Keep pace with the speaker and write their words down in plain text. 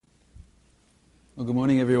Well, good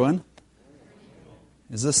morning, everyone.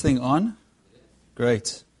 Is this thing on?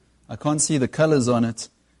 Great. I can't see the colors on it.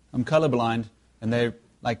 I'm colorblind, and they're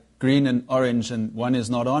like green and orange, and one is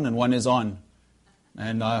not on, and one is on.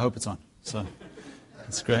 And I hope it's on. So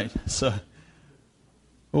that's great. So,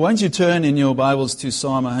 well, why don't you turn in your Bibles to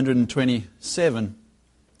Psalm 127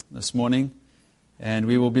 this morning, and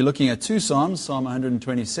we will be looking at two Psalms, Psalm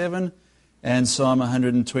 127 and Psalm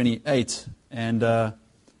 128. And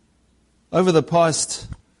over the past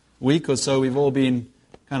week or so, we've all been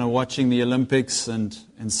kind of watching the Olympics and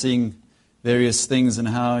seeing various things and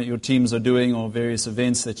how your teams are doing, or various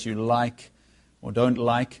events that you like or don't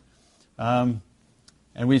like. And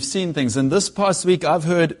we've seen things. And this past week, I've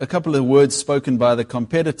heard a couple of words spoken by the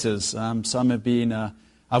competitors. Some have been,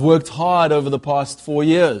 I've worked hard over the past 4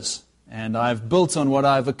 years, and I've built on what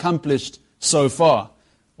I've accomplished so far.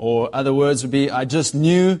 Or other words would be, I just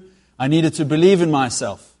knew I needed to believe in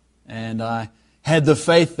myself. And I had the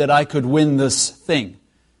faith that I could win this thing.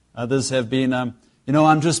 Others have been,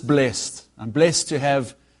 I'm just blessed. I'm blessed to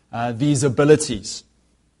have these abilities.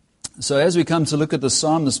 So as we come to look at the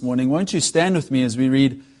Psalm this morning, won't you stand with me as we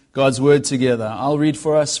read God's Word together? I'll read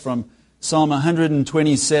for us from Psalm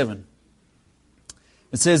 127.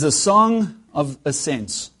 It says, a song of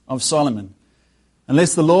ascents of Solomon.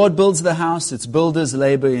 Unless the Lord builds the house, its builders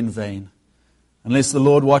labor in vain. Unless the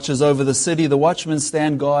Lord watches over the city, the watchmen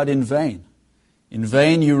stand guard in vain. In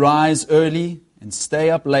vain you rise early and stay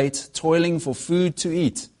up late, toiling for food to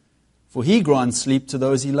eat. For he grants sleep to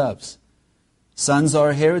those he loves. Sons are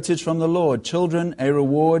a heritage from the Lord, children a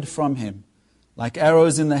reward from him. Like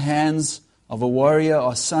arrows in the hands of a warrior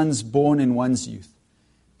are sons born in one's youth.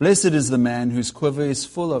 Blessed is the man whose quiver is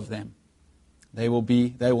full of them. They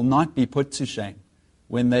will not be put to shame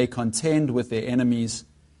when they contend with their enemies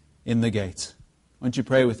in the gate. Won't you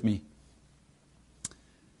pray with me?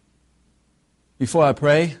 Before I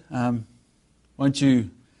pray, won't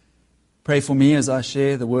you pray for me as I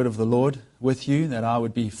share the word of the Lord with you, that I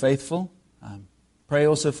would be faithful. Pray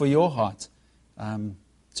also for your heart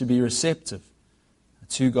to be receptive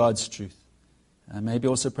to God's truth. Maybe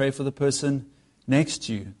also pray for the person next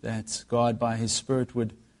to you, that God by His Spirit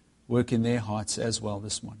would work in their hearts as well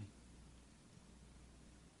this morning.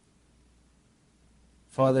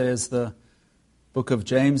 Father, as the book of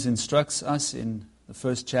James instructs us in the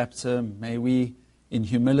first chapter, may we in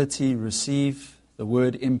humility receive the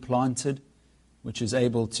word implanted, which is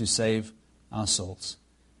able to save our souls.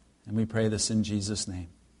 And we pray this in Jesus' name.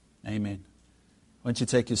 Amen. Won't you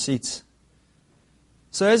take your seats?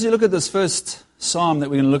 So as you look at this first psalm that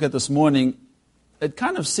we're going to look at this morning, it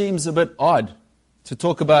kind of seems a bit odd to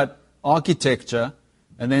talk about architecture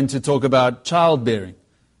and then to talk about childbearing.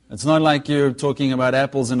 It's not like you're talking about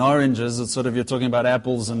apples and oranges. It's sort of you're talking about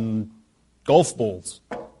apples and golf balls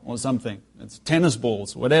or something. It's tennis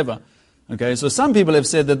balls, whatever. Okay, so some people have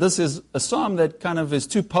said that this is a psalm that kind of is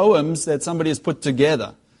two poems that somebody has put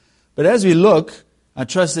together. But as we look, I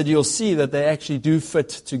trust that you'll see that they actually do fit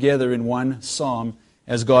together in one psalm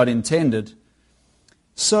as God intended.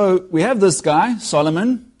 So we have this guy,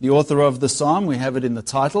 Solomon, the author of the psalm. We have it in the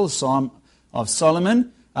title, Psalm of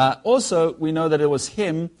Solomon. Also, we know that it was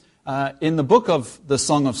him. In the book of the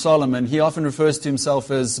Song of Solomon, he often refers to himself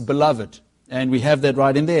as beloved. And we have that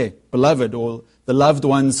right in there, beloved, or the loved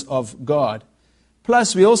ones of God.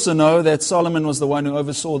 Plus, we also know that Solomon was the one who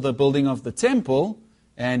oversaw the building of the temple,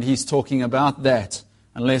 and he's talking about that,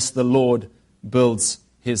 unless the Lord builds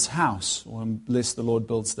his house, or unless the Lord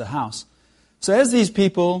builds the house. So as these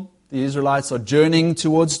people, the Israelites, are journeying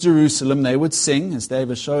towards Jerusalem, they would sing, as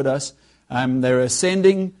David showed us. They're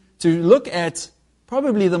ascending to look at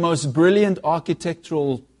probably the most brilliant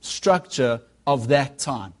architectural structure of that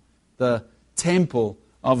time, the temple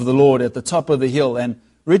of the Lord at the top of the hill. And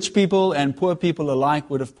rich people and poor people alike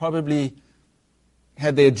would have probably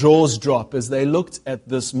had their jaws drop as they looked at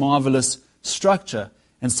this marvelous structure.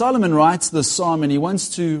 And Solomon writes this psalm, and he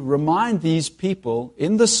wants to remind these people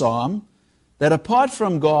in the psalm that apart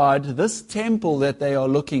from God, this temple that they are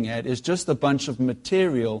looking at is just a bunch of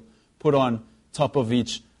material put on top of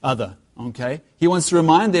each other. Okay? He wants to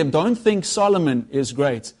remind them, don't think Solomon is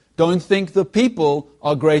great. Don't think the people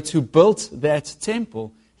are great who built that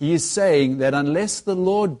temple. He is saying that unless the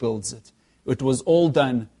Lord builds it, it was all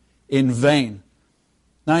done in vain.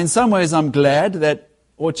 Now, in some ways, I'm glad that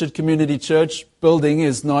Orchard Community Church building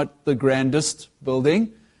is not the grandest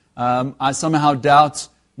building. I somehow doubt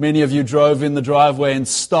many of you drove in the driveway and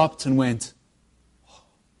stopped and went,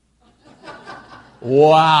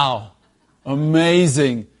 wow,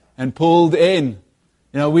 amazing, and pulled in.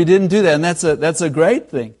 We didn't do that, and that's a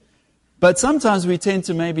great thing. But sometimes we tend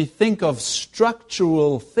to maybe think of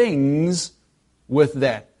structural things with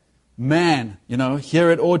that. Man, here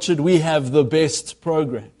at Orchard we have the best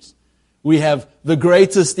programs. We have the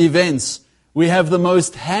greatest events. We have the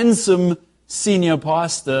most handsome senior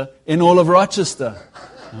pastor in all of Rochester.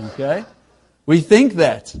 Okay? We think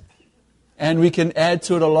that. And we can add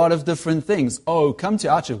to it a lot of different things. Oh, come to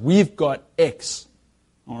our church. We've got X.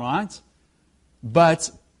 All right?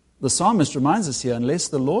 But the psalmist reminds us here, unless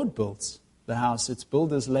the Lord builds the house, its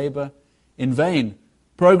builders labor in vain.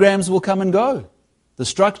 Programs will come and go. The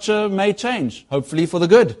structure may change, hopefully for the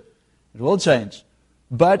good. It will change.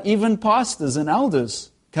 But even pastors and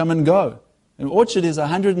elders come and go. And Orchard is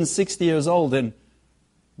 160 years old, and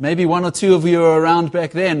maybe one or two of you were around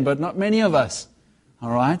back then, but not many of us. All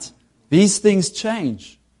right? These things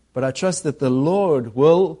change. But I trust that the Lord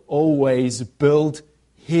will always build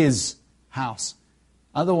His house.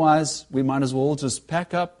 Otherwise, we might as well just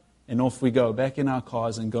pack up and off we go, back in our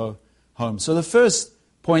cars and go home. So the first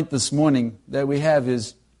point this morning that we have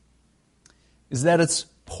is that it's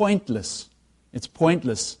pointless. It's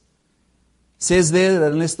pointless. It says there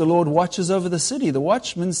that unless the Lord watches over the city, the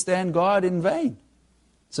watchmen stand guard in vain.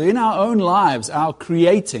 So in our own lives, our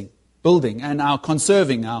creating, building, and our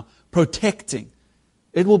conserving, our protecting,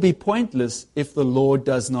 it will be pointless if the Lord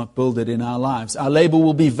does not build it in our lives. Our labor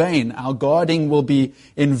will be vain. Our guarding will be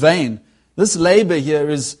in vain. This labor here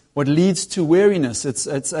is what leads to weariness. It's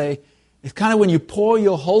kind of when you pour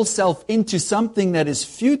your whole self into something that is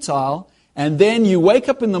futile, and then you wake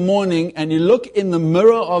up in the morning and you look in the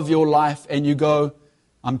mirror of your life and you go,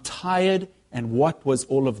 I'm tired, and what was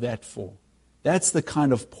all of that for? That's the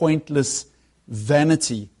kind of pointless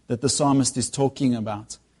vanity that the psalmist is talking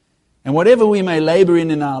about. And whatever we may labor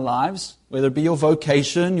in our lives, whether it be your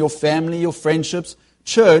vocation, your family, your friendships,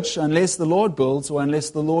 church, unless the Lord builds or unless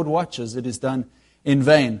the Lord watches, it is done in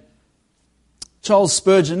vain. Charles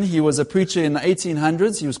Spurgeon, he was a preacher in the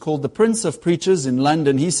 1800s. He was called the Prince of Preachers in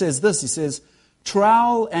London. He says this, he says,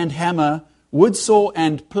 trowel and hammer, wood saw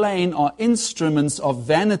and plane are instruments of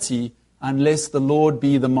vanity unless the Lord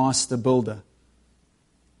be the master builder.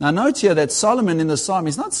 Now note here that Solomon in the psalm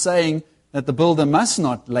is not saying that the builder must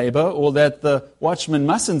not labor or that the watchman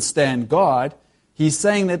mustn't stand guard. He's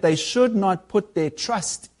saying that they should not put their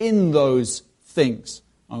trust in those things.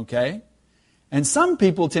 Okay? And some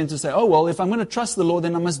people tend to say, oh, well, if I'm going to trust the Lord,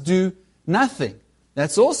 then I must do nothing.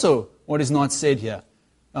 That's also what is not said here.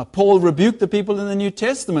 Paul rebuked the people in the New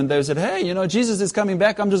Testament. They said, hey, Jesus is coming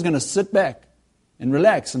back. I'm just going to sit back and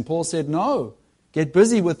relax. And Paul said, no, get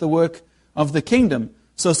busy with the work of the kingdom.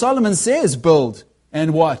 So Solomon says, build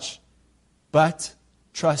and watch, but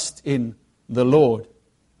trust in the Lord.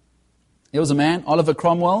 There was a man, Oliver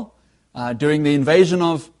Cromwell, during the invasion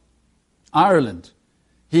of Ireland.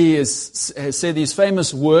 He has said these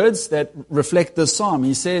famous words that reflect this psalm.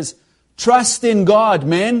 He says, trust in God,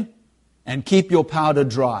 men, and keep your powder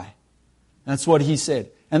dry. That's what he said.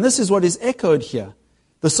 And this is what is echoed here.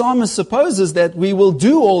 The psalmist supposes that we will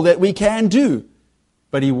do all that we can do,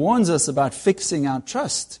 but he warns us about fixing our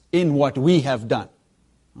trust in what we have done.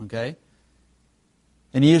 Okay?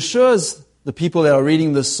 And he assures the people that are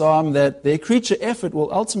reading this psalm that their creature effort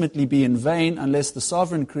will ultimately be in vain unless the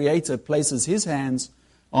sovereign Creator places His hands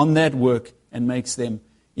on that work and makes them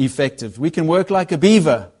effective. We can work like a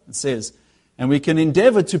beaver, it says, and we can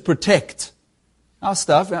endeavor to protect our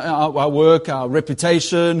stuff, our work, our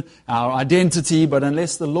reputation, our identity, but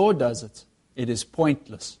unless the Lord does it, it is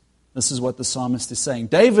pointless. This is what the psalmist is saying.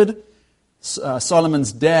 David,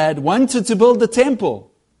 Solomon's dad, wanted to build the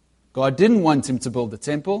temple. God didn't want him to build the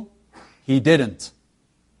temple. He didn't.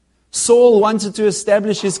 Saul wanted to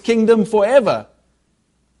establish his kingdom forever.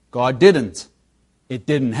 God didn't. It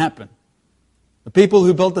didn't happen. The people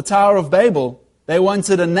who built the Tower of Babel, they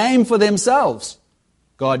wanted a name for themselves.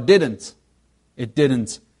 God didn't. It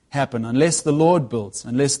didn't happen unless the Lord builds,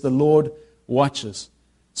 unless the Lord watches.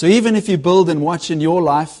 So even if you build and watch in your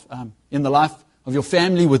life, in the life of your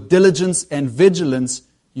family with diligence and vigilance,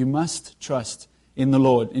 you must trust in the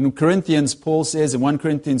Lord. In Corinthians, Paul says in 1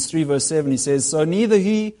 Corinthians 3 verse 7, he says, so neither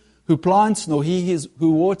he who plants nor he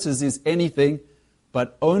who waters is anything,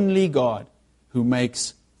 but only God who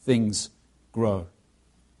makes things grow.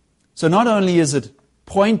 So not only is it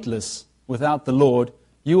pointless without the Lord,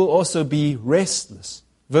 you will also be restless.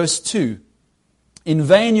 Verse 2, in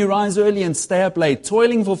vain you rise early and stay up late,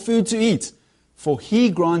 toiling for food to eat, for He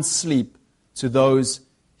grants sleep to those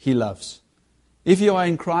He loves. If you are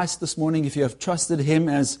in Christ this morning, if you have trusted Him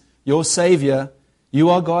as your Savior, you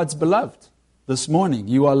are God's beloved this morning.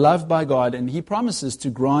 You are loved by God, and He promises to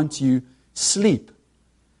grant you sleep.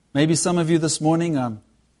 Maybe some of you this morning are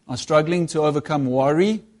struggling to overcome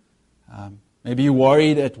worry. Maybe you're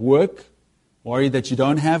worried at work, worried that you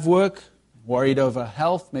don't have work. worried over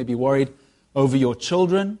health, maybe worried over your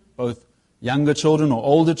children, both younger children or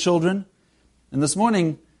older children. And this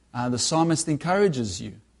morning, the psalmist encourages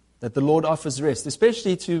you that the Lord offers rest,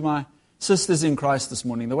 especially to my sisters in Christ this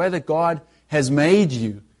morning. The way that God has made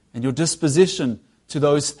you and your disposition to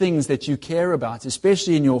those things that you care about,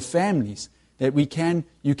 especially in your families, that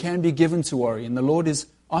you can be given to worry. And the Lord is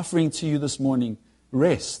offering to you this morning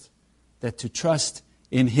rest, that to trust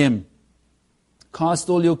in Him. Cast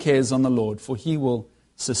all your cares on the Lord, for He will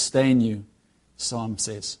sustain you, Psalm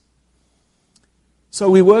says. So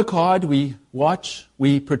we work hard, we watch,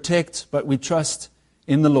 we protect, but we trust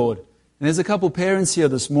in the Lord. And there's a couple parents here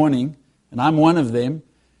this morning, and I'm one of them.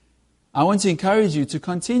 I want to encourage you to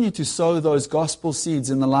continue to sow those gospel seeds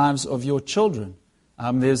in the lives of your children.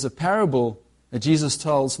 There's a parable that Jesus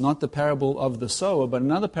tells, not the parable of the sower, but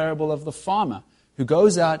another parable of the farmer who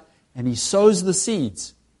goes out and he sows the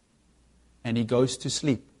seeds and he goes to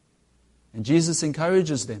sleep. And Jesus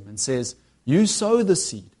encourages them and says, you sow the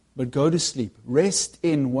seed, but go to sleep. Rest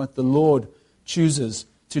in what the Lord chooses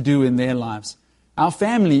to do in their lives. Our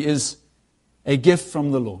family is a gift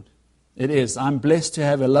from the Lord. It is. I'm blessed to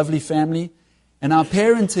have a lovely family. And our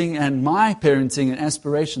parenting and my parenting and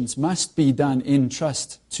aspirations must be done in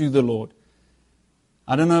trust to the Lord.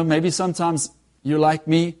 I don't know, maybe sometimes you're like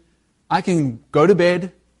me. I can go to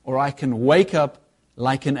bed or I can wake up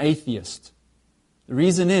like an atheist. The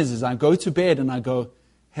reason is I go to bed and I go,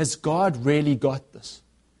 has God really got this?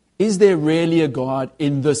 Is there really a God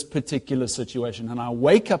in this particular situation? And I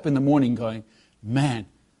wake up in the morning going, man,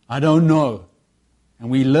 I don't know. And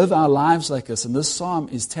we live our lives like this. And this psalm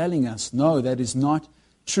is telling us, no, that is not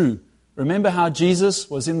true. Remember how Jesus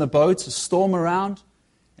was in the boat, a storm around,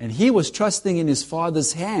 and He was trusting in His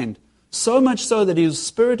Father's hand, so much so that His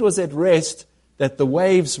spirit was at rest, that the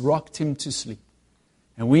waves rocked Him to sleep.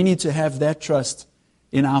 And we need to have that trust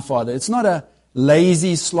in our Father. It's not a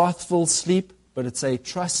lazy, slothful sleep, but it's a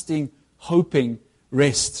trusting, hoping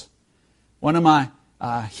rest. One of my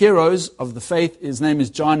heroes of the faith, his name is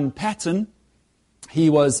John Paton. He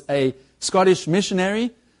was a Scottish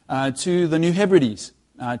missionary to the New Hebrides.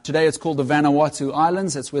 Today it's called the Vanuatu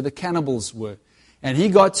Islands. That's where the cannibals were. And he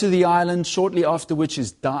got to the island shortly after which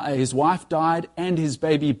his wife died and his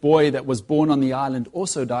baby boy that was born on the island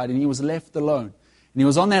also died, and he was left alone. And he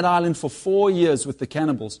was on that island for 4 years with the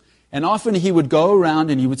cannibals. And often he would go around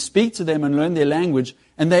and he would speak to them and learn their language,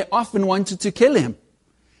 and they often wanted to kill him.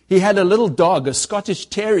 He had a little dog, a Scottish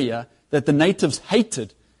terrier, that the natives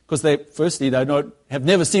hated. Because they have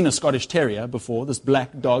never seen a Scottish terrier before, this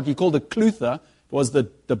black dog. He called it Clutha, was the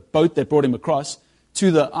boat that brought him across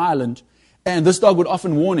to the island. And this dog would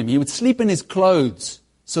often warn him. He would sleep in his clothes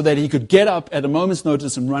so that he could get up at a moment's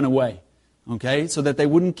notice and run away. Okay, so that they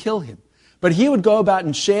wouldn't kill him. But he would go about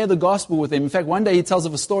and share the gospel with them. In fact, one day he tells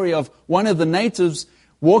of a story of one of the natives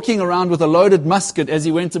walking around with a loaded musket as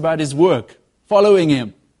he went about his work, following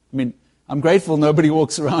him. I mean, I'm grateful nobody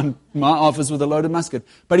walks around my office with a loaded musket.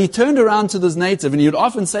 But he turned around to this native, and he would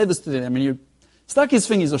often say this to them. And he stuck his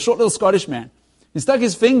finger, he's a short little Scottish man. He stuck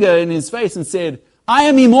his finger in his face and said, I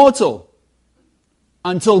am immortal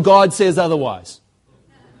until God says otherwise.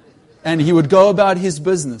 And he would go about his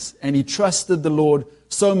business, and he trusted the Lord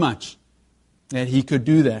so much that he could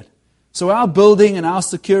do that. So our building and our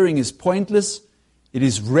securing is pointless. It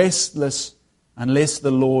is restless unless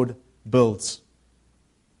the Lord builds.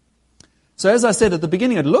 So as I said at the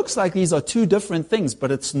beginning, it looks like these are two different things,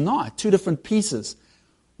 but it's not. Two different pieces.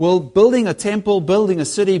 Well, building a temple, building a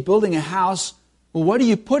city, building a house, well, what do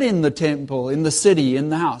you put in the temple, in the city, in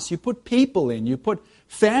the house? You put people in, you put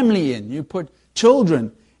family in, you put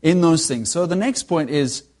children in those things. So the next point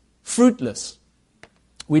is fruitless.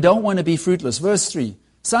 We don't want to be fruitless. Verse 3,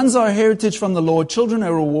 sons are a heritage from the Lord, children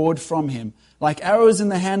a reward from Him. Like arrows in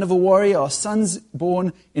the hand of a warrior are sons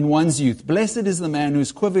born in one's youth. Blessed is the man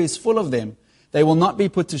whose quiver is full of them. They will not be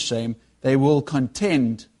put to shame. They will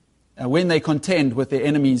contend when they contend with their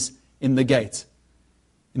enemies in the gate.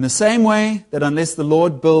 In the same way that unless the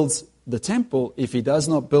Lord builds the temple, if He does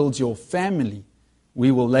not build your family,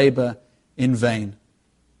 we will labor in vain.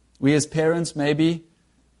 We as parents, maybe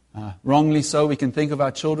wrongly so, we can think of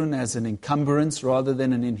our children as an encumbrance rather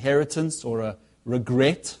than an inheritance, or a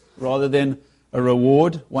regret rather than a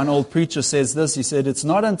reward. One old preacher says this. He said, it's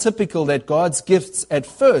not untypical that God's gifts at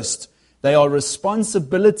first, they are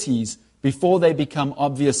responsibilities before they become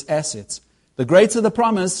obvious assets. The greater the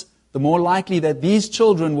promise, the more likely that these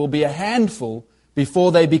children will be a handful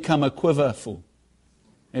before they become a quiverful.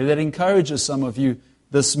 Maybe that encourages some of you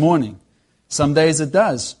this morning. Some days it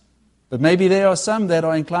does. But maybe there are some that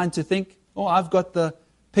are inclined to think, oh, I've got the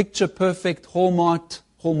picture-perfect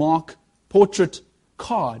Hallmark portrait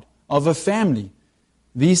card of a family.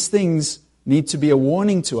 These things need to be a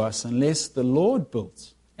warning to us. Unless the Lord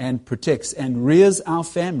builds and protects and rears our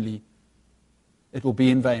family, it will be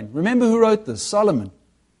in vain. Remember who wrote this? Solomon.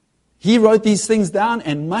 He wrote these things down,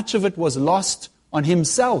 and much of it was lost on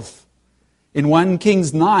himself. In 1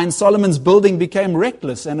 Kings 9, Solomon's building became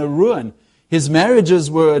reckless and a ruin. His marriages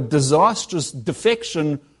were a disastrous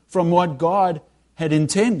defection from what God had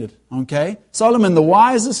intended. Okay? Solomon, the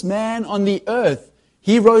wisest man on the earth,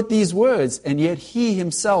 he wrote these words, and yet he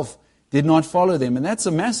himself did not follow them. And that's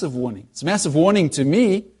a massive warning. It's a massive warning to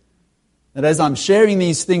me that as I'm sharing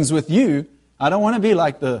these things with you, I don't want to be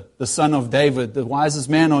like the son of David, the wisest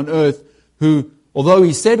man on earth, who, although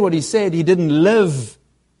he said what he said, he didn't live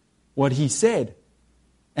what he said.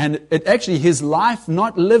 And it actually, his life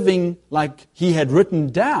not living like he had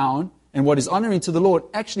written down and what is honoring to the Lord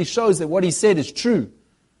actually shows that what he said is true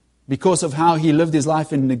because of how he lived his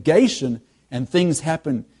life in negation and things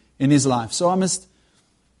happen in his life. So I must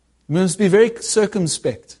be very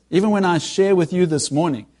circumspect. Even when I share with you this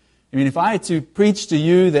morning, I mean, if I had to preach to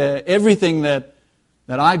you that everything that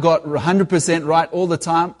I got 100% right all the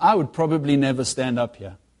time, I would probably never stand up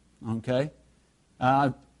here. Okay?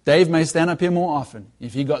 Dave may stand up here more often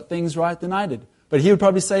if he got things right than I did. But he would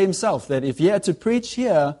probably say himself that if he had to preach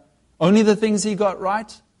here, only the things he got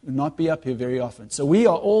right, would not be up here very often. So we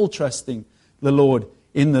are all trusting the Lord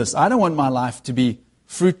in this. I don't want my life to be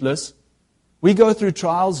fruitless. We go through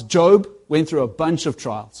trials. Job went through a bunch of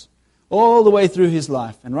trials all the way through his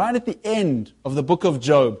life. And right at the end of the book of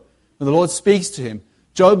Job, when the Lord speaks to him,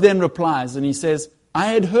 Job then replies and he says, I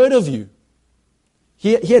had heard of you.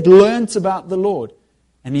 He had learnt about the Lord.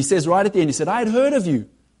 And he says right at the end, he said, I had heard of you,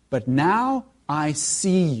 but now I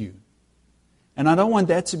see you. And I don't want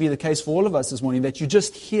that to be the case for all of us this morning, that you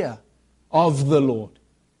just hear of the Lord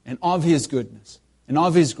and of His goodness and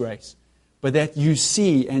of His grace, but that you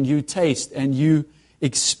see and you taste and you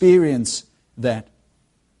experience that.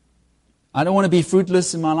 I don't want to be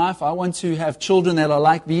fruitless in my life. I want to have children that are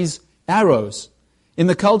like these arrows. In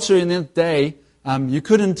the culture in that day, you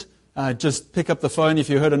couldn't just pick up the phone if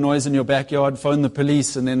you heard a noise in your backyard, phone the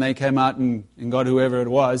police, and then they came out and got whoever it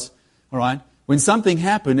was. All right? When something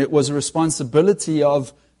happened, it was a responsibility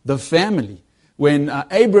of the family. When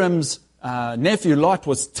Abram's nephew Lot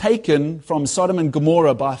was taken from Sodom and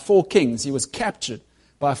Gomorrah by 4 kings, he was captured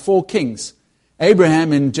by 4 kings.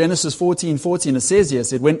 Abraham, in Genesis 14:14, it says here,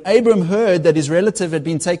 said, when Abram heard that his relative had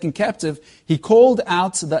been taken captive, he called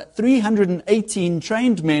out the 318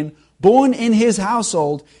 trained men born in his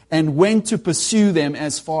household and went to pursue them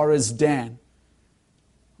as far as Dan.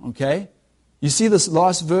 Okay? You see this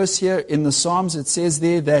last verse here in the Psalms, it says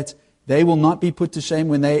there that they will not be put to shame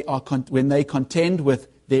when they contend with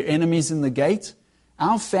their enemies in the gate.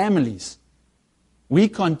 Our families, we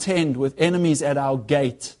contend with enemies at our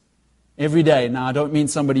gate every day. Now, I don't mean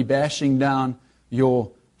somebody bashing down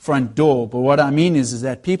your front door, but what I mean is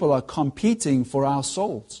that people are competing for our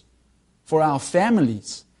souls, for our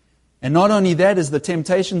families. And not only that is the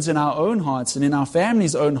temptations in our own hearts and in our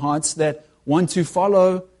families' own hearts that want to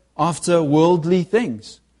follow after worldly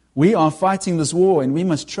things. We are fighting this war, and we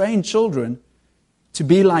must train children to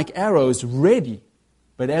be like arrows, ready.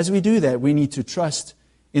 But as we do that, we need to trust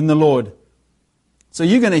in the Lord. So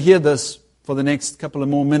you're going to hear this for the next couple of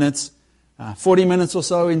more minutes, 40 minutes or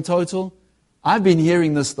so in total. I've been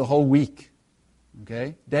hearing this the whole week,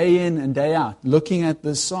 okay? Day in and day out, looking at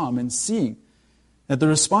this psalm and seeing that the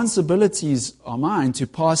responsibilities are mine to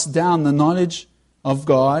pass down the knowledge of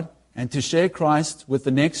God and to share Christ with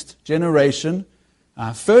the next generation.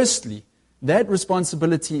 Firstly, that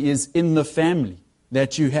responsibility is in the family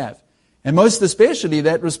that you have. And most especially,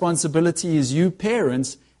 that responsibility is you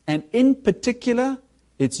parents, and in particular,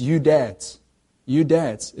 it's you dads. You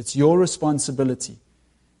dads, it's your responsibility.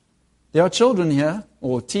 There are children here,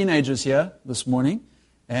 or teenagers here this morning,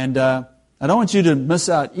 and I don't want you to miss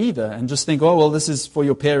out either and just think, oh, well, this is for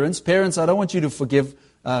your parents. Parents, I don't want you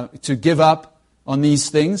to give up on these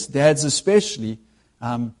things, dads especially.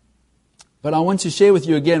 But I want to share with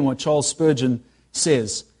you again what Charles Spurgeon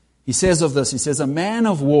says. He says of this, he says, a man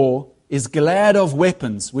of war is glad of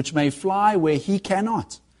weapons which may fly where he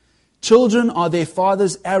cannot. Children are their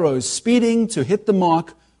father's arrows, speeding to hit the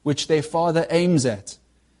mark which their father aims at.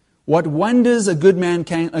 What wonders a good man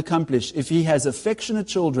can accomplish if he has affectionate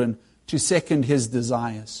children to second his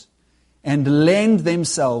desires and lend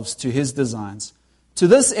themselves to his designs. To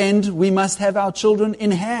this end, we must have our children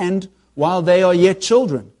in hand while they are yet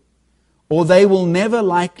children, or they will never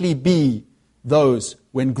likely be those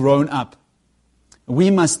when grown up. We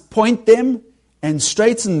must point them and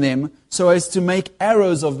straighten them so as to make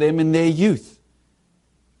arrows of them in their youth.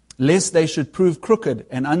 lest they should prove crooked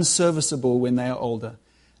and unserviceable when they are older.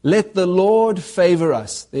 Let the Lord favor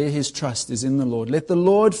us. There his trust is in the Lord. Let the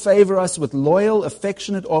Lord favor us with loyal,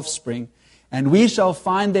 affectionate offspring, and we shall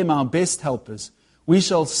find them our best helpers. We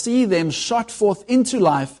shall see them shot forth into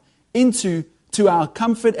life, to our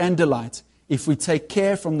comfort and delight, if we take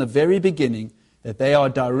care from the very beginning that they are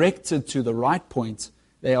directed to the right point.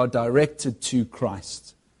 They are directed to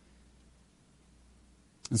Christ.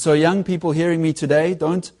 And so young people hearing me today,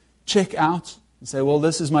 don't check out and say, well,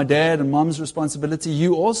 this is my dad and mom's responsibility.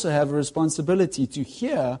 You also have a responsibility to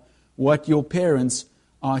hear what your parents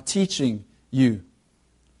are teaching you.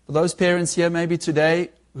 For those parents here maybe today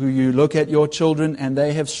who you look at your children and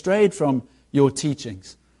they have strayed from your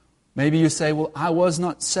teachings. Maybe you say, well, I was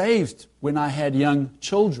not saved when I had young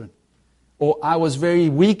children. Or I was very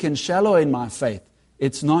weak and shallow in my faith.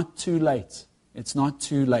 It's not too late. It's not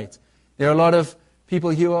too late. There are a lot of people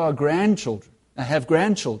here who are grandchildren, have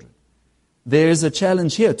grandchildren. There is a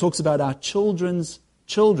challenge here. It talks about our children's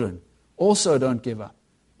children. Also don't give up.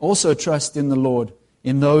 Also trust in the Lord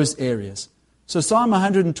in those areas. So Psalm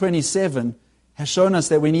 127 has shown us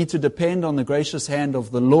that we need to depend on the gracious hand of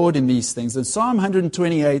the Lord in these things. And Psalm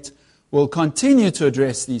 128 will continue to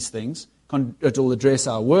address these things. It will address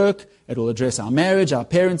our work, it will address our marriage, our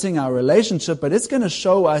parenting, our relationship, but it's going to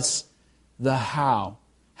show us the how.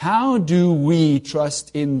 How do we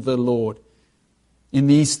trust in the Lord in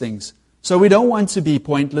these things? So we don't want to be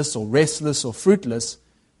pointless or restless or fruitless,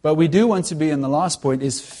 but we do want to be, and the last point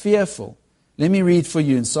is fearful. Let me read for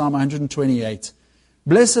you in Psalm 128.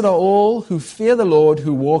 Blessed are all who fear the Lord,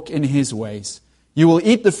 who walk in His ways. You will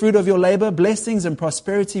eat the fruit of your labor. Blessings and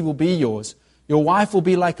prosperity will be yours. Your wife will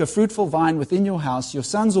be like a fruitful vine within your house. Your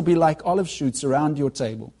sons will be like olive shoots around your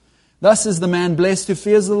table. Thus is the man blessed who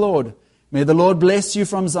fears the Lord. May the Lord bless you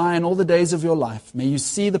from Zion all the days of your life. May you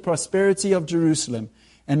see the prosperity of Jerusalem.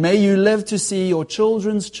 And may you live to see your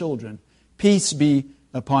children's children. Peace be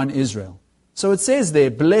upon Israel. So it says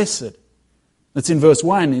there, blessed. That's in verse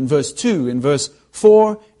 1, in verse 2, in verse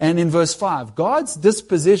 4, and in verse 5. God's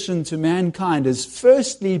disposition to mankind is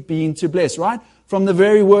firstly being to bless, right? From the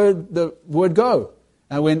very word, the word go.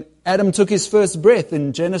 And when Adam took his first breath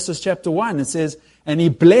in Genesis chapter 1, it says, and he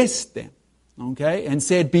blessed them, okay, and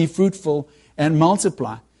said, be fruitful and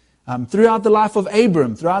multiply. Throughout the life of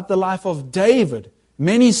Abram, throughout the life of David,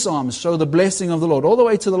 many psalms show the blessing of the Lord. All the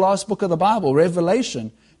way to the last book of the Bible,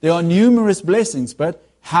 Revelation, there are numerous blessings. But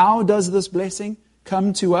how does this blessing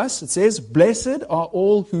come to us? It says, blessed are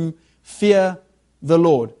all who fear the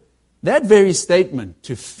Lord. That very statement,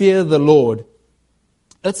 to fear the Lord,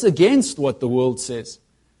 it's against what the world says.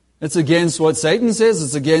 It's against what Satan says.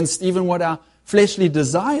 It's against even what our fleshly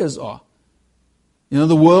desires are. You know,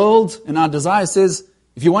 the world and our desire says,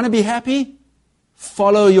 if you want to be happy,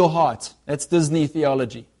 follow your heart. That's Disney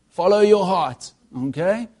theology. Follow your heart.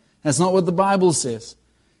 Okay? That's not what the Bible says.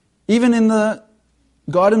 Even in the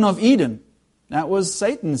Garden of Eden, that was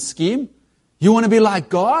Satan's scheme. You want to be like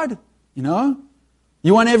God? You know?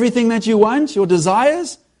 You want everything that you want, your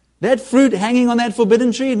desires? That fruit hanging on that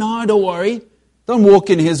forbidden tree? No, don't worry. Don't walk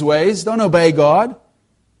in His ways. Don't obey God.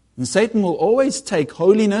 And Satan will always take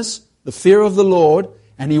holiness, the fear of the Lord,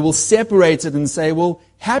 and he will separate it and say, well,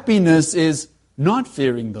 happiness is not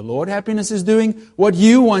fearing the Lord. Happiness is doing what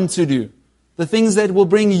you want to do. The things that will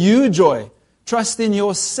bring you joy. Trust in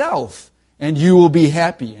yourself and you will be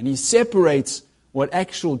happy. And he separates what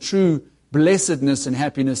actual true blessedness and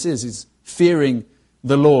happiness is fearing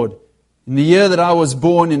the Lord. In the year that I was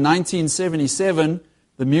born in 1977,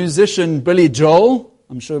 the musician Billy Joel,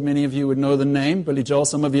 I'm sure many of you would know the name, Billy Joel,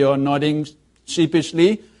 some of you are nodding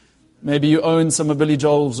sheepishly. Maybe you own some of Billy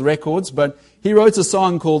Joel's records, but he wrote a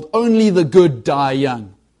song called Only the Good Die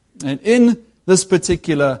Young. And in this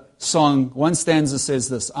particular song, one stanza says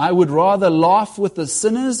this, I would rather laugh with the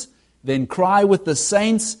sinners than cry with the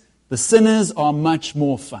saints. The sinners are much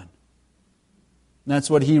more fun. And that's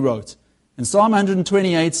what he wrote. And Psalm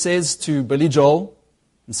 128 says to Billy Joel,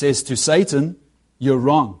 and says to Satan, you're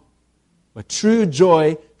wrong. But true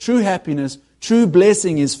joy, true happiness, true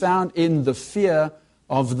blessing is found in the fear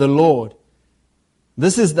of the Lord.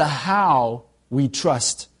 This is the how we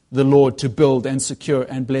trust the Lord to build and secure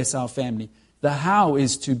and bless our family. The how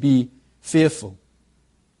is to be fearful.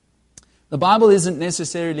 The Bible isn't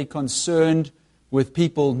necessarily concerned with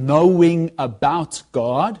people knowing about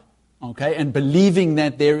God, okay, and believing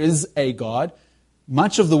that there is a God.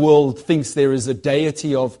 Much of the world thinks there is a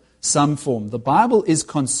deity of some form. The Bible is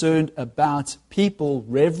concerned about people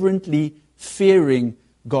reverently fearing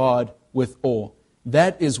God with awe.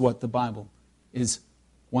 That is what the Bible is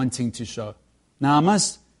wanting to show. Now, I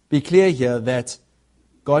must be clear here that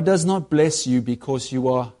God does not bless you because you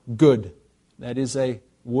are good. That is a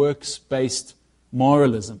works-based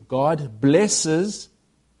moralism. God blesses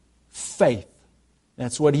faith.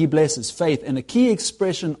 That's what He blesses, faith. And a key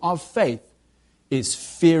expression of faith is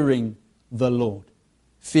fearing the Lord,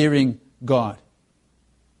 fearing God.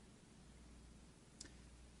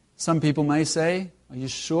 Some people may say, are you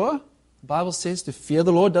sure? The Bible says to fear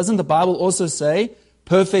the Lord. Doesn't the Bible also say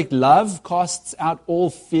perfect love casts out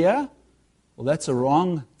all fear? Well, that's a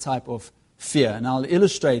wrong type of fear. And I'll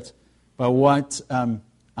illustrate by what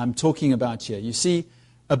I'm talking about here. You see,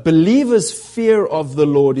 a believer's fear of the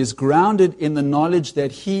Lord is grounded in the knowledge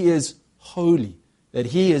that He is holy, that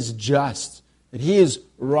He is just, that He is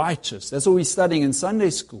righteous. That's what we're studying in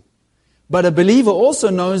Sunday school. But a believer also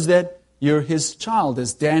knows that you're His child,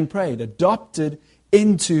 as Dan prayed, adopted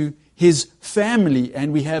into His family,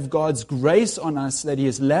 and we have God's grace on us that He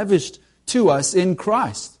has lavished to us in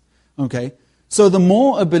Christ. Okay? So the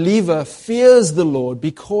more a believer fears the Lord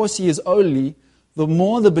because He is holy, the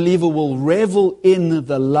more the believer will revel in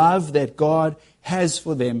the love that God has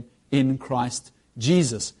for them in Christ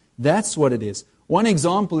Jesus. That's what it is. One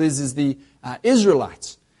example is the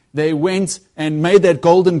Israelites. They went and made that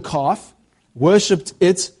golden calf, worshipped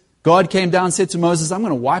it. God came down and said to Moses, I'm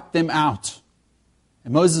going to wipe them out.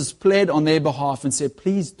 And Moses pled on their behalf and said,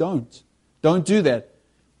 please don't. Don't do that.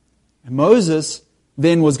 And Moses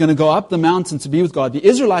then was going to go up the mountain to be with God. The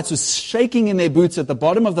Israelites were shaking in their boots at the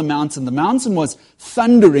bottom of the mountain. The mountain was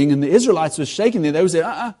thundering and the Israelites were shaking there. They would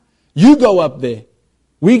say, you go up there.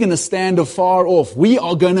 We're going to stand afar off. We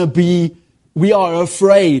are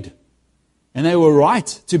afraid. And they were right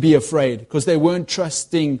to be afraid because they weren't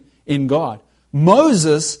trusting in God.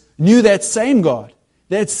 Moses knew that same God,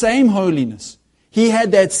 that same holiness. He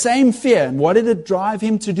had that same fear. And what did it drive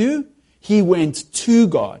him to do? He went to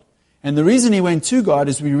God. And the reason he went to God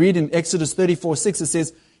is we read in Exodus 34:6, it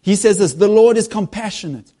says, he says this, the Lord is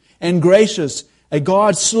compassionate and gracious, a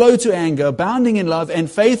God slow to anger, abounding in love and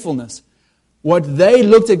faithfulness. What they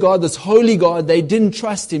looked at God, this holy God, they didn't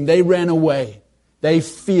trust Him. They ran away. They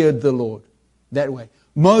feared the Lord that way.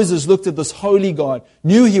 Moses looked at this holy God,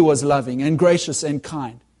 knew He was loving and gracious and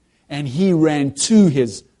kind, and he ran to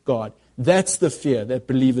his God. That's the fear that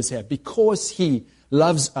believers have. Because He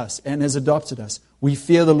loves us and has adopted us, we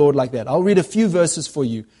fear the Lord like that. I'll read a few verses for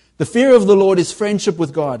you. The fear of the Lord is friendship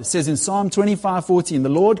with God. It says in Psalm 25:14, the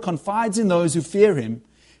Lord confides in those who fear Him.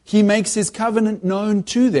 He makes His covenant known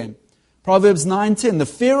to them. Proverbs 9:10, the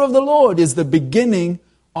fear of the Lord is the beginning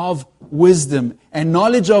of wisdom, and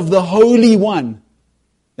knowledge of the Holy One,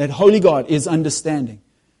 that holy God, is understanding.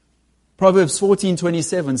 Proverbs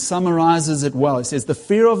 14:27 summarizes it well. It says, the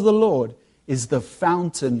fear of the Lord is the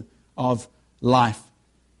fountain of life.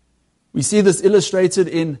 We see this illustrated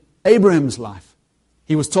in Abraham's life.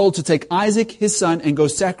 He was told to take Isaac, his son, and go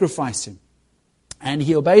sacrifice him. And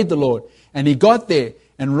he obeyed the Lord. And he got there.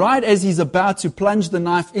 And right as he's about to plunge the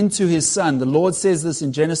knife into his son, the Lord says this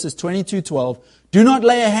in Genesis 22:12, do not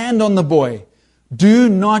lay a hand on the boy. Do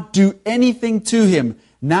not do anything to him.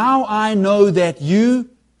 Now I know that you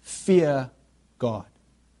fear God.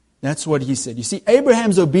 That's what he said. You see,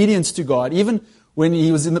 Abraham's obedience to God, even when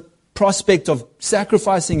he was in the prospect of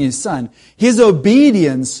sacrificing his son, his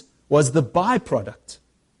obedience was the byproduct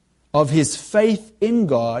of his faith in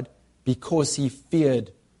God because he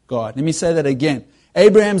feared God. Let me say that again.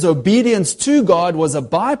 Abraham's obedience to God was a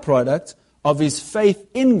byproduct of his faith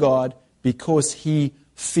in God because he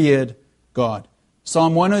feared God.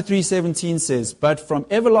 Psalm 103:17 says, but from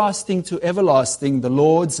everlasting to everlasting, the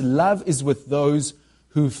Lord's love is with those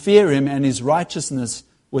who fear Him, and His righteousness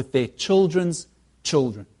with their children's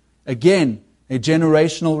children. Again, a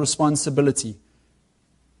generational responsibility.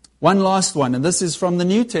 One last one, and this is from the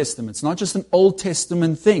New Testament. It's not just an Old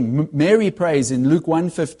Testament thing. Mary prays in Luke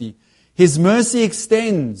 1:50, His mercy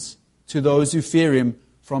extends to those who fear Him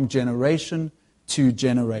from generation to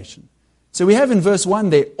generation. So we have in verse 1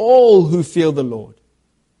 there, all who fear the Lord.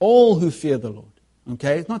 All who fear the Lord.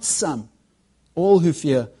 Okay? Not some. All who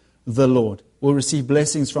fear the Lord will receive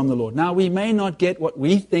blessings from the Lord. Now, we may not get what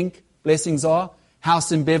we think blessings are.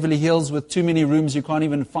 House in Beverly Hills with too many rooms, you can't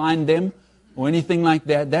even find them, or anything like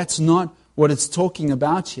that. That's not what it's talking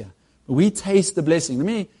about here. But we taste the blessing. Let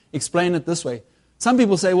me explain it this way. Some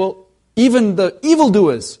people say, well, even the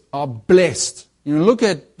evildoers are blessed. You know, look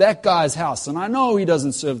at that guy's house, and I know he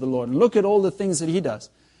doesn't serve the Lord, and look at all the things that he does.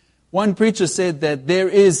 One preacher said that there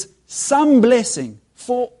is some blessing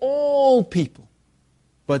for all people,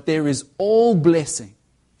 but there is all blessing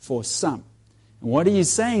for some. And what he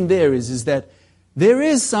is saying there is that there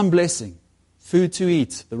is some blessing. Food to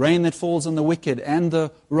eat, the rain that falls on the wicked and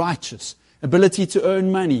the righteous, ability to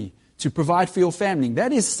earn money, to provide for your family.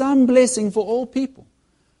 That is some blessing for all people.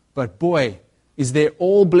 But boy, is there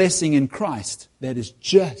all blessing in Christ that is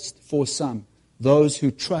just for some, those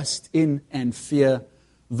who trust in and fear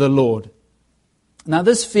the Lord. Now,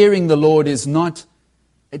 this fearing the Lord is not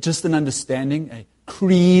just an understanding, a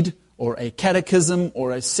creed or a catechism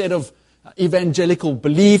or a set of evangelical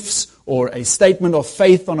beliefs or a statement of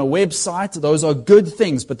faith on a website. Those are good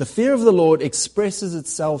things, but the fear of the Lord expresses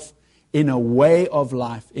itself in a way of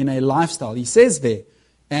life, in a lifestyle. He says there,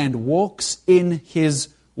 and walks in His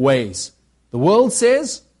ways. The world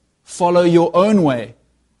says, follow your own way.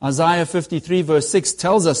 Isaiah 53 verse 6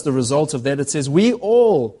 tells us the result of that. It says, we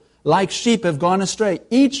all, like sheep, have gone astray.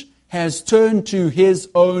 Each has turned to his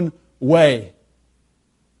own way.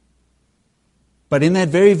 But in that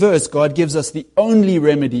very verse, God gives us the only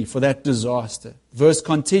remedy for that disaster. Verse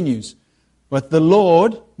continues, but the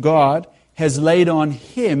Lord, God, has laid on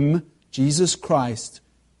Him, Jesus Christ,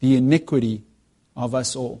 the iniquity of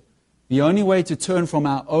us all. The only way to turn from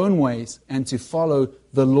our own ways and to follow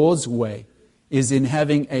the Lord's way is in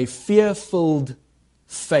having a fear-filled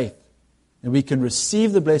faith that we can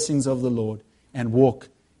receive the blessings of the Lord and walk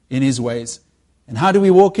in His ways. And how do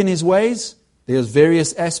we walk in His ways? There's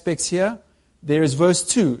various aspects here. There is verse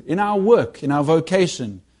 2, in our work, in our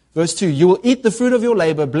vocation. Verse 2, you will eat the fruit of your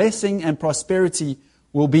labor, blessing and prosperity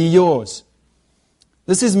will be yours.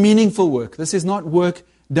 This is meaningful work. This is not work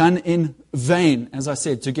done in vain, as I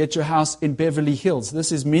said, to get your house in Beverly Hills.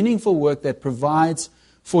 This is meaningful work that provides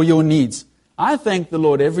for your needs. I thank the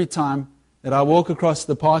Lord every time that I walk across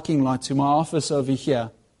the parking lot to my office over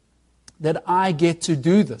here, that I get to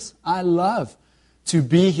do this. I love to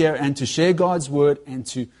be here and to share God's Word and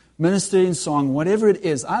to minister in song, whatever it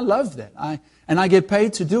is. I love that. And I get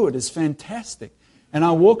paid to do it. It's fantastic. And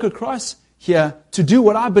I walk across here to do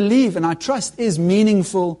what I believe and I trust is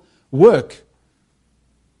meaningful work.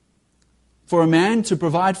 For a man to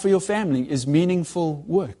provide for your family is meaningful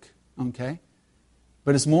work. Okay?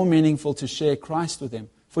 But it's more meaningful to share Christ with them.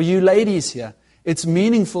 For you ladies here, it's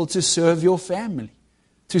meaningful to serve your family,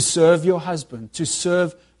 to serve your husband, to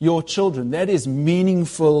serve your children. That is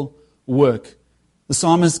meaningful work. The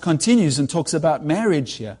psalmist continues and talks about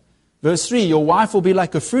marriage here. Verse 3, your wife will be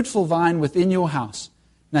like a fruitful vine within your house.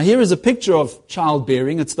 Now here is a picture of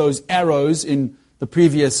childbearing. It's those arrows in the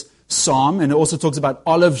previous psalm, and it also talks about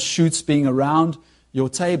olive shoots being around your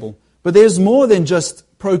table. But there's more than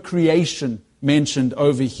just procreation mentioned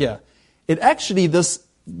over here. It actually,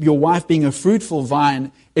 your wife being a fruitful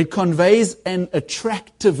vine, it conveys an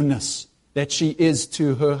attractiveness that she is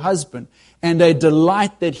to her husband and a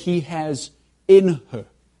delight that he has in her.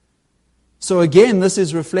 So again, this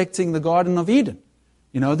is reflecting the Garden of Eden.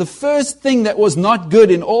 You know, the first thing that was not good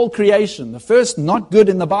in all creation, the first not good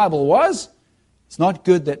in the Bible was, it's not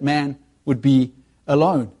good that man would be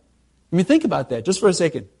alone. I mean, think about that just for a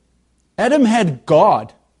second. Adam had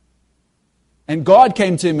God, and God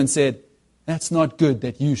came to him and said, that's not good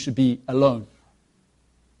that you should be alone.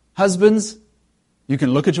 Husbands, you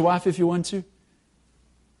can look at your wife if you want to.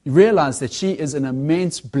 You realize that she is an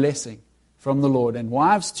immense blessing from the Lord. And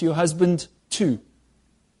wives, to your husband too.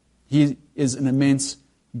 He is an immense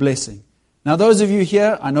blessing. Now those of you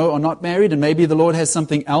here, I know, are not married, and maybe the Lord has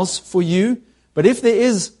something else for you. But if there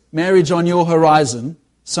is marriage on your horizon,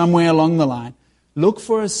 somewhere along the line, look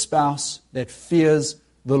for a spouse that fears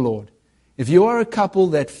the Lord. If you are a couple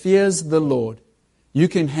that fears the Lord, you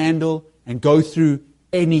can handle and go through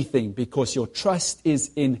anything because your trust is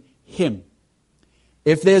in Him.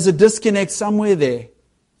 If there's a disconnect somewhere there,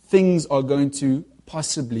 things are going to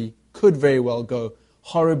could very well go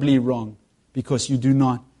horribly wrong because you do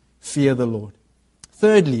not fear the Lord.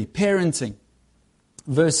 Thirdly, parenting.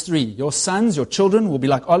 Verse 3, your sons, your children will be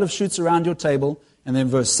like olive shoots around your table. And then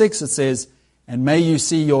verse 6 it says, and may you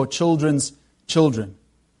see your children's children.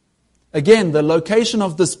 Again, the location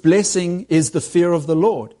of this blessing is the fear of the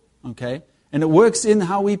Lord. Okay? And it works in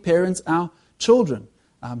how we parent our children.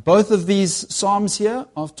 Both of these psalms here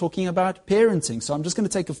are talking about parenting. So I'm just going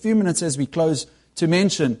to take a few minutes as we close to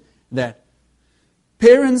mention that.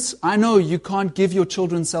 Parents, I know you can't give your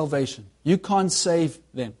children salvation. You can't save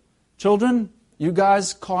them. Children, you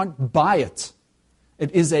guys can't buy it.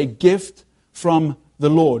 It is a gift from the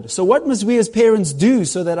Lord. So what must we as parents do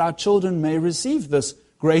so that our children may receive this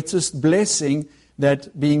greatest blessing,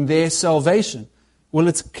 that being their salvation? Well,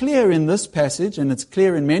 it's clear in this passage, and it's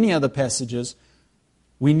clear in many other passages.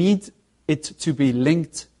 We need it to be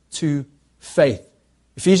linked to faith.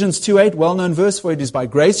 Ephesians 2:8, well-known verse, for it is by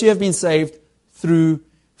grace you have been saved through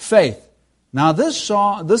faith. Now this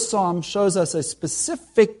psalm shows us a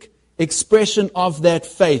specific expression of that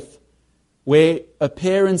faith, where a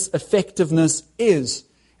parent's effectiveness is.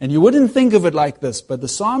 And you wouldn't think of it like this, but the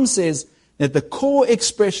Psalm says that the core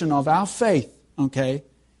expression of our faith, okay,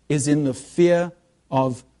 is in the fear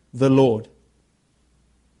of the Lord.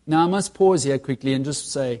 Now I must pause here quickly and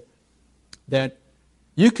just say that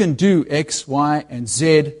you can do X, Y, and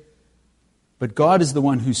Z, but God is the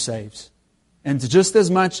one who saves. And just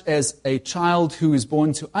as much as a child who is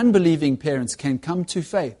born to unbelieving parents can come to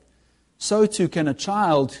faith, so too can a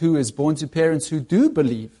child who is born to parents who do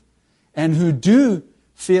believe and who do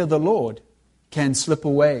fear the Lord can slip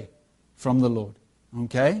away from the Lord.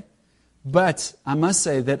 Okay? But I must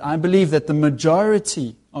say that I believe that the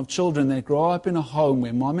majority of children that grow up in a home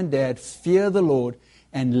where mom and dad fear the Lord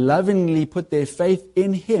and lovingly put their faith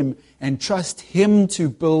in Him and trust Him to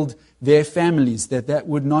build their families, that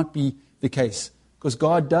would not be the case. Because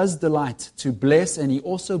God does delight to bless, and He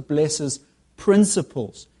also blesses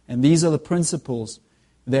principles. And these are the principles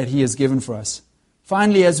that He has given for us.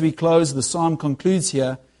 Finally, as we close, the psalm concludes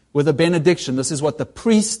here with a benediction. This is what the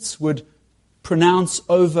priests would pronounce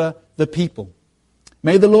over the people.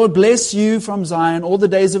 May the Lord bless you from Zion all the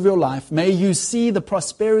days of your life. May you see the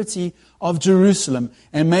prosperity of Jerusalem,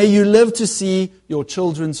 and may you live to see your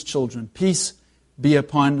children's children. Peace be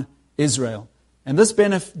upon Israel. And this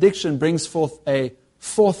benediction brings forth a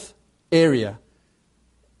fourth area.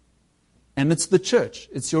 And it's the church.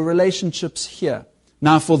 It's your relationships here.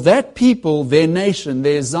 Now for that people, their nation,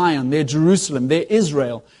 their Zion, their Jerusalem, their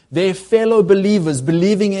Israel, their fellow believers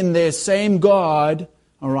believing in their same God,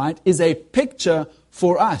 all right, is a picture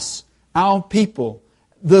for us, our people,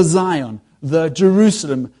 the Zion, the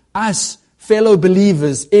Jerusalem, us fellow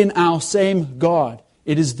believers in our same God.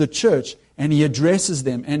 It is the church, and He addresses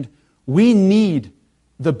them. And we need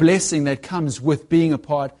the blessing that comes with being a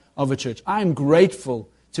part of a church. I'm grateful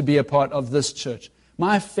to be a part of this church.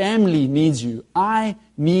 My family needs you. I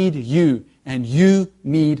need you. And you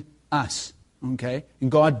need us. Okay? And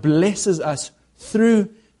God blesses us through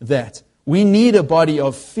that. We need a body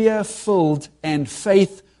of fear-filled and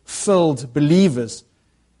faith-filled believers.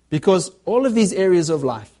 Because all of these areas of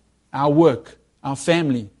life, our work, our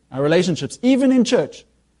family, our relationships, even in church,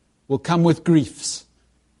 will come with griefs.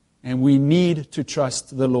 And we need to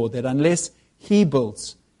trust the Lord, that unless He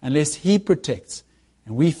builds, unless He protects,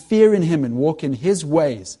 and we fear in Him and walk in His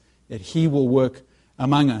ways, that He will work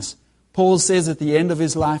among us. Paul says at the end of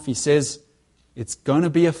his life, he says, it's going to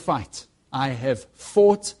be a fight. I have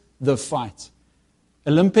fought the fight.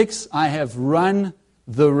 Olympics, I have run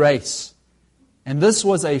the race. And this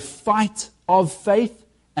was a fight of faith,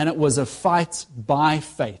 and it was a fight by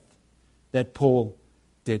faith that Paul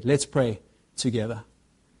did. Let's pray together.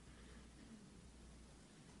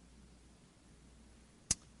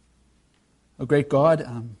 O great God,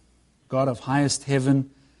 God of highest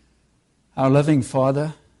heaven, our loving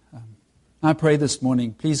Father, I pray this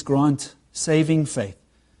morning, please grant saving faith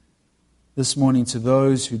this morning to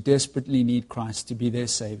those who desperately need Christ to be their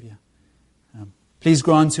Savior. Please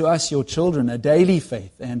grant to us, your children, a daily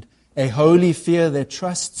faith and a holy fear that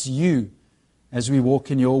trusts you as we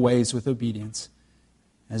walk in your ways with obedience.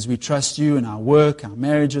 As we trust you in our work, our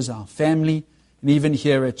marriages, our family, and even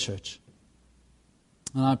here at church.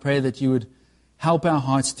 And I pray that you would help our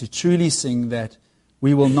hearts to truly sing that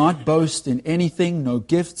we will not boast in anything, no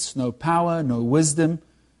gifts, no power, no wisdom,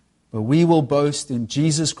 but we will boast in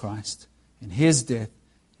Jesus Christ, in His death,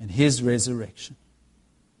 and His resurrection.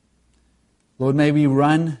 Lord, may we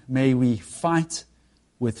run, may we fight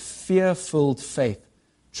with fear-filled faith,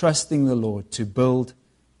 trusting the Lord to build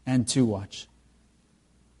and to watch.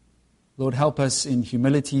 Lord, help us in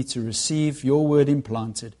humility to receive your word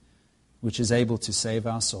implanted, which is able to save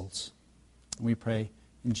our souls. We pray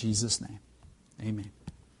in Jesus' name. Amen.